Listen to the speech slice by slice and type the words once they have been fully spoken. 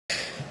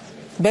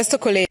Beste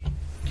collega.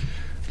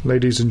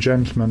 Ladies and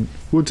gentlemen,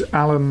 would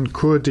Alan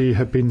Kurdi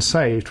have been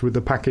saved with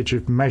the package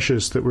of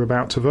measures that we're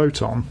about to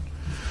vote on?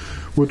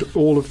 Would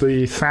all of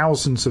the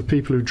thousands of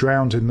people who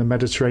drowned in the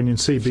Mediterranean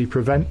Sea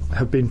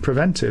have been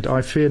prevented?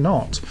 I fear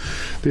not.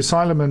 The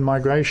Asylum and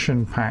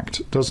Migration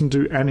Pact doesn't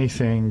do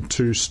anything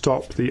to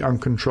stop the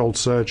uncontrolled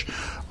surge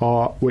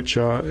which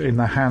are in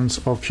the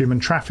hands of human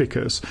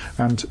traffickers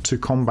and to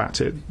combat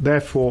it.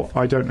 Therefore,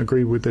 I don't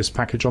agree with this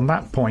package on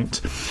that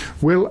point.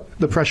 Will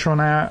the pressure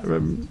on our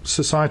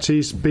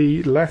societies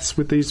be less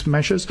with these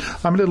measures?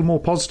 I'm a little more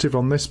positive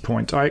on this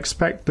point. I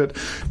expect that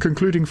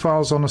concluding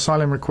files on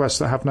asylum requests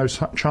that have no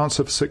chance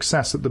of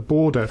success at the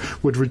border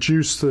would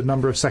reduce the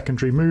number of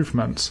secondary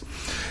movements.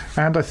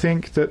 And I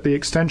think that the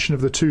extension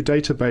of the two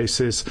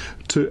databases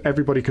to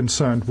everybody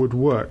concerned would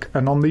work.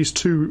 And on these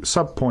two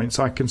sub-points,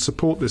 I can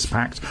support this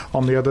pact.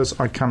 On the others,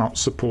 I cannot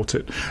support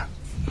it.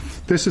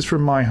 This is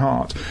from my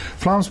heart.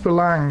 Vlaams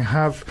Belang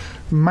have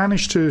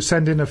managed to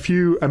send in a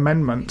few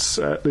amendments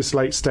at this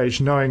late stage,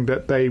 knowing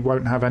that they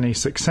won't have any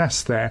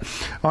success there.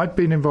 I've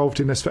been involved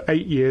in this for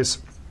 8 years.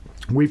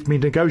 We've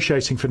been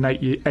negotiating for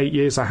 8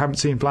 years. I haven't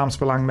seen Vlaams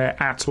Belang there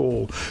at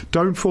all.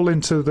 Don't fall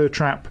into the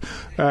trap,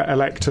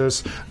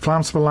 electors.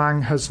 Vlaams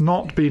Belang has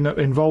not been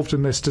involved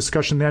in this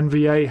discussion. The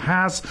NVA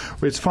has.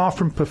 It's far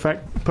from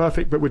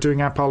perfect, but we're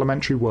doing our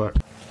parliamentary work.